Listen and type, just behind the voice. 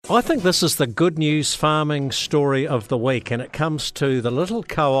I think this is the good news farming story of the week, and it comes to the little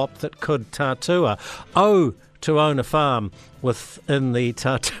co-op that could Tatua owe to own a farm within the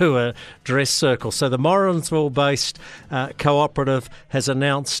Tatua dress circle. So the Morrinsville-based cooperative has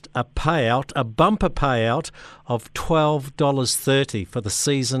announced a payout, a bumper payout of $12.30 for the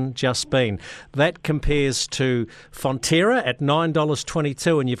season just been. That compares to Fonterra at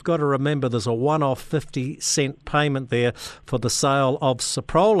 $9.22, and you've got to remember there's a one-off 50-cent payment there for the sale of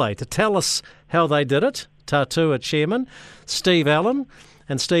Saprole. To tell us how they did it, Tatua chairman Steve Allen.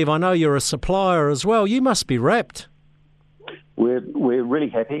 And Steve, I know you're a supplier as well. You must be rapt. We're really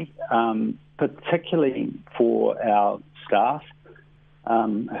happy, particularly for our staff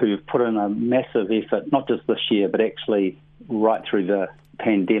who've put in a massive effort, not just this year, but actually right through the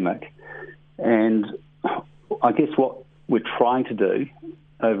pandemic. And I guess what we're trying to do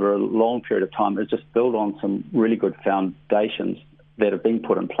over a long period of time is just build on some really good foundations that have been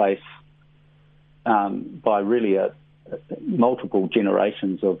put in place by really multiple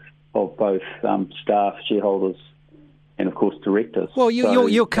generations of both staff, shareholders, and of course directors. Well,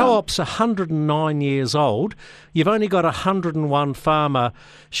 your co-op's 109 years old. You've only got 101 farmer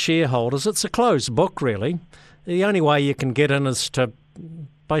shareholders. It's a closed book, really. The only way you can get in is to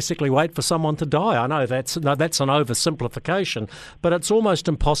basically wait for someone to die. I know that's an oversimplification, but it's almost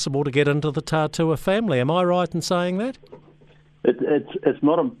impossible to get into the Tatua family. Am I right in saying that? It's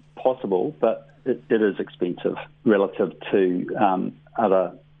not impossible, but it is expensive relative to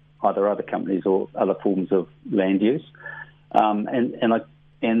either other companies or other forms of land use,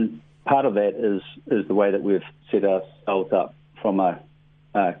 and part of that is the way that we've set ourselves up from a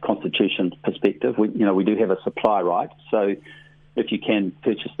constitution perspective. We do have a supply right, so if you can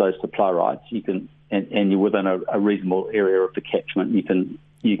purchase those supply rights, you can, and you're within a reasonable area of the catchment, you can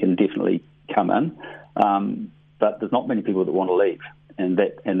definitely come in. But there's not many people that want to leave, and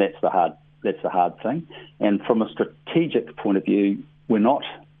that's the hard thing. And from a strategic point of view, we're not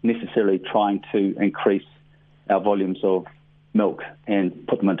necessarily trying to increase our volumes of milk and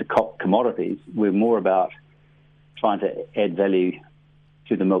put them into commodities. We're more about trying to add value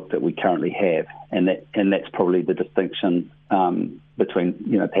to the milk that we currently have, and that's probably the distinction between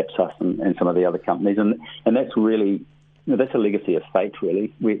perhaps us and some of the other companies. And that's really that's a legacy of fate.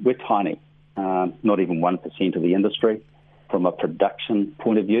 Really, we're tiny, not even 1% of the industry from a production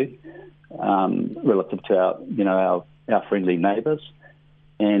point of view. Relative to our friendly neighbours,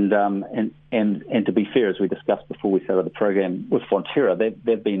 and to be fair, as we discussed before we started the program with Fonterra,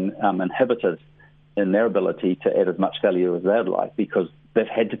 they've been inhibited in their ability to add as much value as they'd like because they've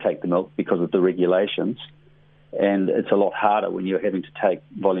had to take the milk because of the regulations, and it's a lot harder when you're having to take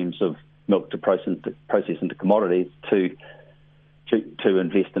volumes of milk to process into commodities to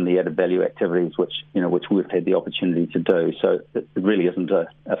invest in the added value activities which we've had the opportunity to do. So it really isn't a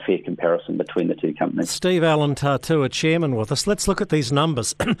fair comparison between the two companies. Steve Allen, Tatua chairman with us. Let's look at these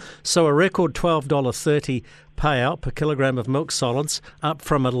numbers. So a record $12.30 payout per kilogram of milk solids, up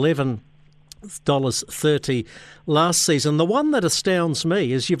from $11.30 last season. The one that astounds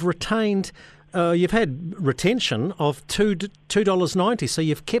me is you've had retention of $2.90, so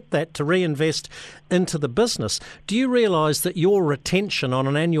you've kept that to reinvest into the business. Do you realise that your retention on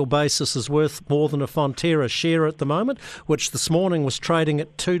an annual basis is worth more than a Fonterra share at the moment, which this morning was trading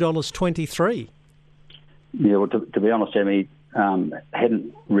at $2.23? Yeah, well, to be honest, Jamie,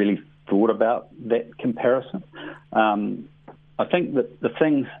 hadn't really thought about that comparison. I think that the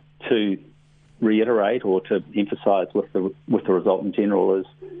thing to reiterate or to emphasise with the result in general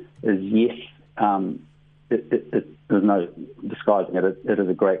is yes. There's no disguising it. It is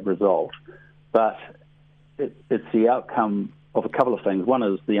a great result, but it's the outcome of a couple of things. One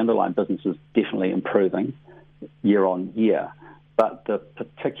is the underlying business is definitely improving year on year, but the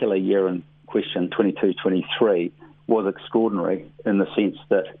particular year in question, 22-23, was extraordinary in the sense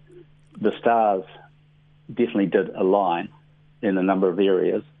that the stars definitely did align in a number of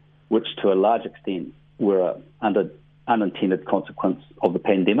areas, which to a large extent were an unintended consequence of the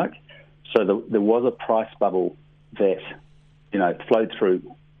pandemic. So there was a price bubble that, flowed through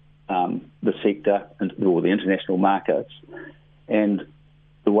the sector or the international markets. And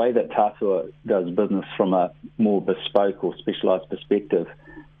the way that Tatua does business from a more bespoke or specialised perspective,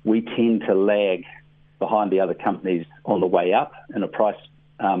 we tend to lag behind the other companies on the way up in a price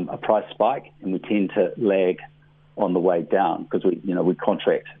spike, and we tend to lag on the way down because we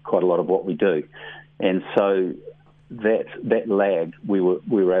contract quite a lot of what we do. And so that lag, we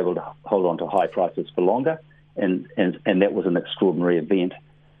were able to hold on to high prices for longer, and that was an extraordinary event.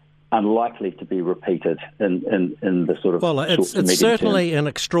 unlikely to be repeated in the sort of well, short to it's medium certainly term. an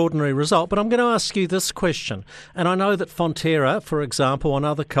extraordinary result. But I'm going to ask you this question, and I know that Fonterra, for example, and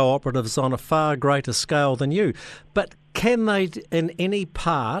other cooperatives on a far greater scale than you, but can they, in any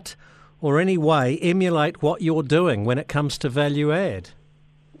part or any way, emulate what you're doing when it comes to value add?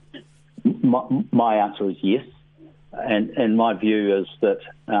 My answer is yes, and my view is that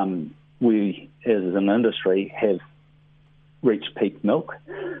we, as an industry, have reached peak milk.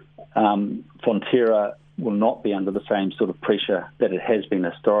 Fonterra will not be under the same sort of pressure that it has been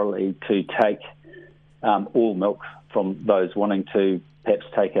historically to take all milk from those wanting to perhaps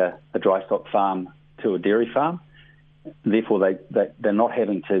take a dry stock farm to a dairy farm. Therefore, they're not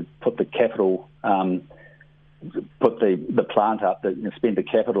having to put the capital, put the plant up, spend the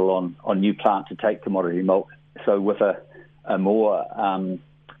capital on new plant to take commodity milk. So with a more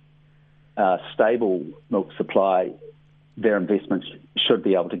stable milk supply, their investments should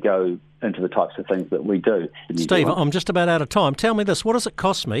be able to go into the types of things that we do. Steve, I'm just about out of time. Tell me this, what does it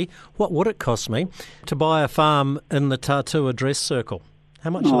cost me, what would it cost me to buy a farm in the Tatua dress circle? How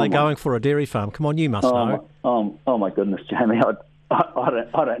much are they going for a dairy farm? Come on, you must know. Oh my goodness, Jamie, I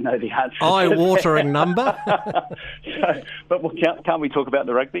don't know the answer. Eye-watering number. But can't we talk about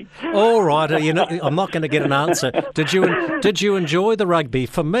the rugby? All right, I'm not going to get an answer. Did you enjoy the rugby?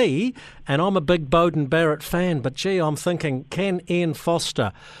 For me, and I'm a big Bowden Barrett fan, but gee, I'm thinking, can Ian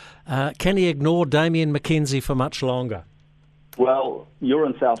Foster, can he ignore Damien McKenzie for much longer? Well, you're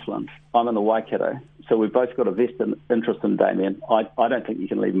in Southland, I'm in the Waikato, so we've both got a vested interest in Damien. I don't think you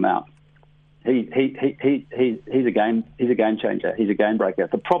can leave him out. He's a game changer. He's a game breaker.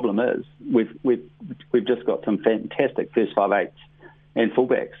 The problem is we've just got some fantastic first 5/8 and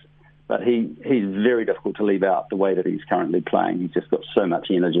fullbacks, but he's very difficult to leave out the way that he's currently playing. He's just got so much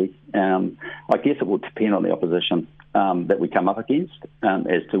energy. I guess it will depend on the opposition that we come up against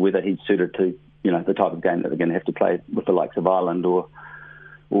as to whether he's suited to the type of game that they're going to have to play with the likes of Ireland or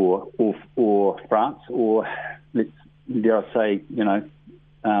France or dare I say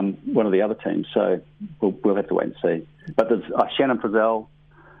one of the other teams. So we'll have to wait and see. But there's Shannon Frizzell,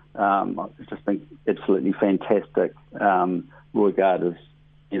 I just think absolutely fantastic. Roy Gard is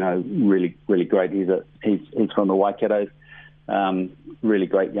really really great. He's from the Waikato, really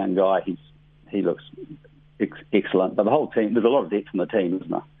great young guy. He looks excellent. But the whole team, there's a lot of depth in the team, isn't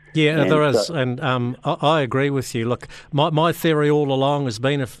there? Yeah, there is, and I agree with you. Look, my theory all along has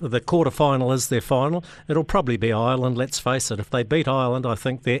been if the quarter-final is their final, it'll probably be Ireland, let's face it. If they beat Ireland, I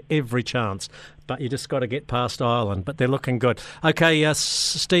think they're every chance. But you just got to get past Ireland, but they're looking good. Okay,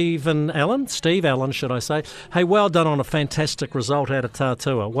 Steve Allen, should I say. Hey, well done on a fantastic result out of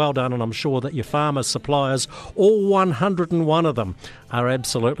Tatua. Well done, and I'm sure that your farmers, suppliers, all 101 of them, are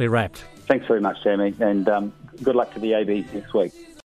absolutely wrapped. Thanks very much, Sammy, and good luck to the AB next week.